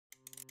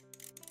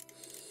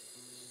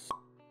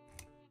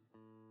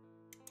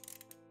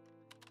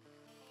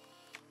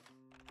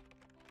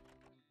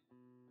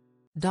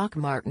Doc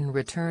Martin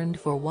returned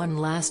for one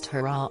last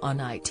hurrah on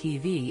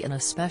ITV in a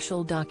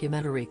special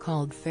documentary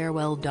called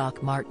Farewell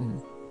Doc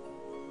Martin.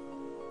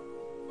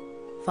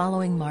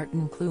 Following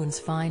Martin Clunes'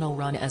 final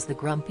run as the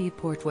grumpy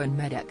Portland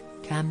medic,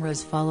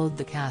 cameras followed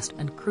the cast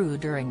and crew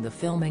during the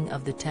filming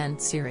of the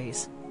 10th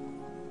series.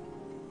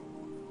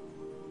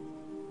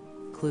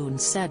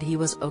 Clunes said he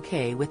was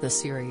okay with the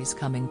series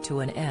coming to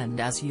an end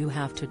as you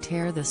have to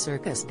tear the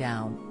circus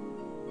down.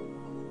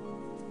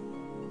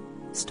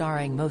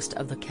 Starring most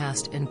of the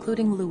cast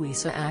including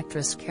Louisa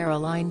actress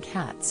Caroline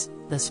Katz,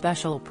 the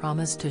special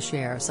promised to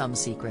share some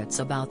secrets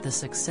about the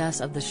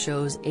success of the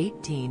show's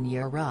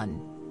 18-year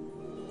run.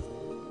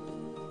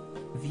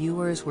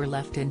 Viewers were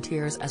left in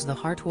tears as the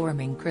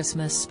heartwarming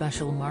Christmas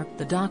special marked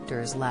the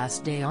Doctor's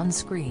last day on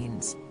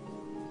screens.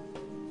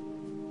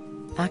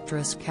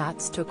 Actress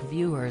Katz took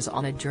viewers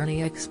on a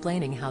journey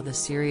explaining how the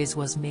series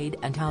was made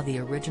and how the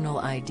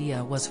original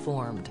idea was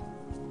formed.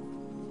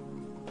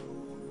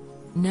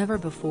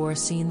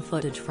 Never-before-seen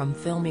footage from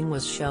filming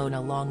was shown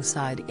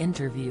alongside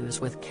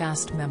interviews with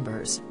cast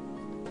members.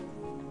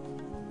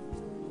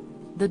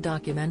 The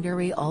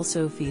documentary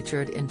also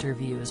featured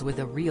interviews with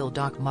a real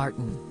Doc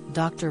Martin,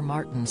 Dr.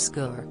 Martin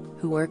Skur,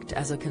 who worked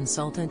as a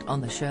consultant on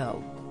the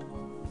show.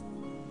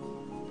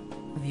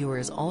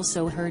 Viewers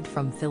also heard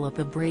from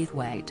Philippa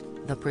Braithwaite,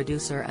 the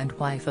producer and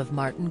wife of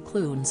Martin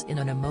Clunes. In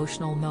an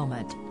emotional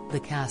moment, the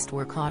cast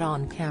were caught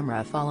on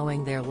camera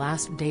following their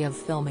last day of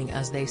filming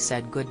as they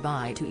said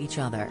goodbye to each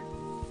other.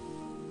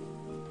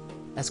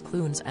 As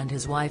Clunes and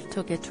his wife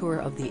took a tour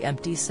of the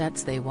empty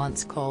sets they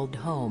once called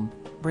home,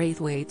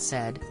 Braithwaite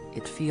said,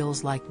 "It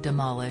feels like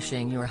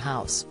demolishing your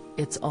house,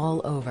 it's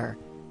all over."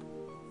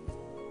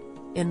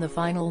 In the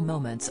final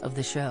moments of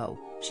the show,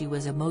 she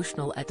was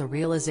emotional at the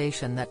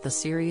realization that the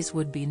series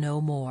would be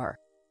no more.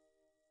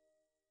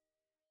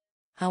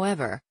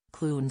 However,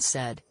 Clunes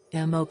said,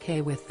 "I'm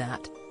okay with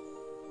that."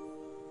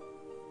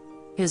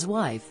 His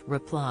wife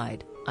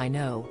replied, "I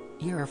know,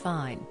 you're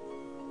fine.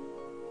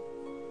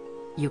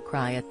 You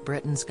cry at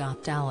Britain's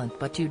Got Talent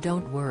but you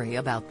don't worry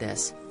about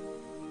this."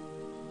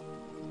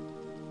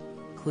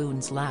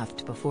 Clunes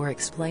laughed before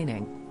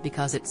explaining,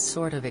 "Because it's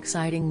sort of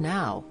exciting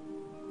now.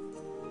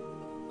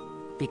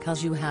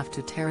 Because you have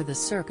to tear the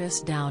circus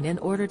down in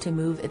order to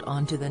move it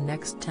on to the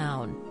next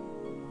town."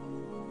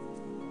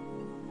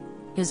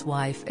 His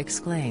wife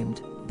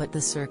exclaimed, "But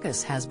the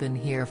circus has been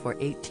here for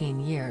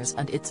 18 years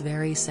and it's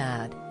very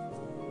sad."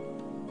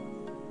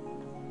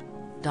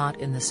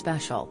 In the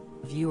special,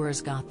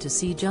 viewers got to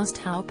see just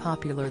how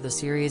popular the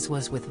series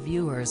was with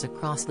viewers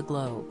across the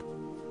globe.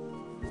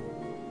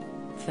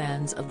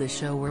 Fans of the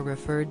show were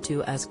referred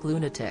to as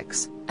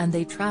Clunatics, and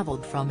they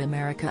traveled from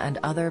America and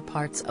other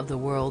parts of the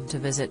world to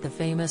visit the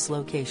famous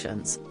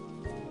locations.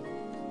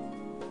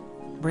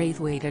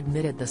 Braithwaite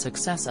admitted the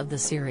success of the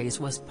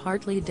series was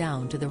partly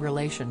down to the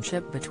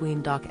relationship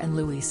between Doc and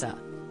Louisa.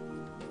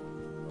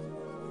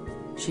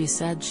 She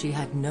said she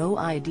had no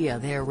idea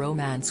their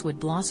romance would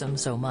blossom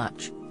so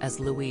much,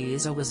 as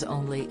Louisa was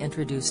only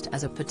introduced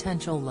as a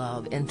potential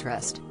love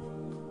interest.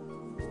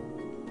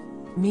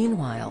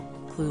 Meanwhile,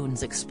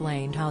 Clunes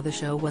explained how the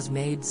show was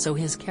made so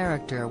his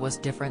character was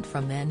different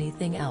from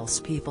anything else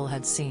people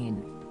had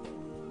seen.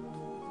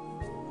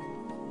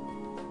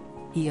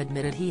 He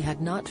admitted he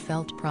had not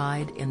felt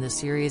pride in the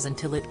series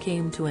until it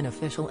came to an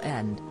official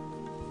end.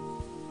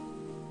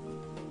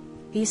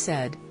 He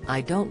said,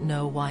 "I don't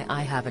know why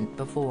I haven't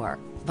before,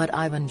 but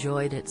I've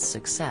enjoyed its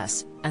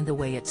success, and the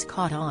way it's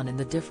caught on in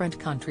the different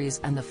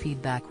countries and the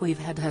feedback we've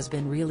had has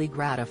been really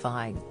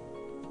gratifying.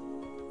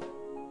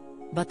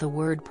 But the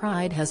word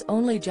pride has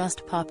only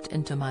just popped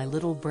into my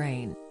little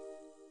brain."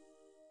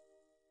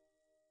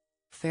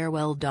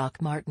 Farewell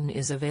Doc Martin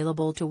is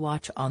available to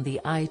watch on the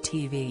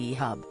ITV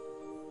Hub.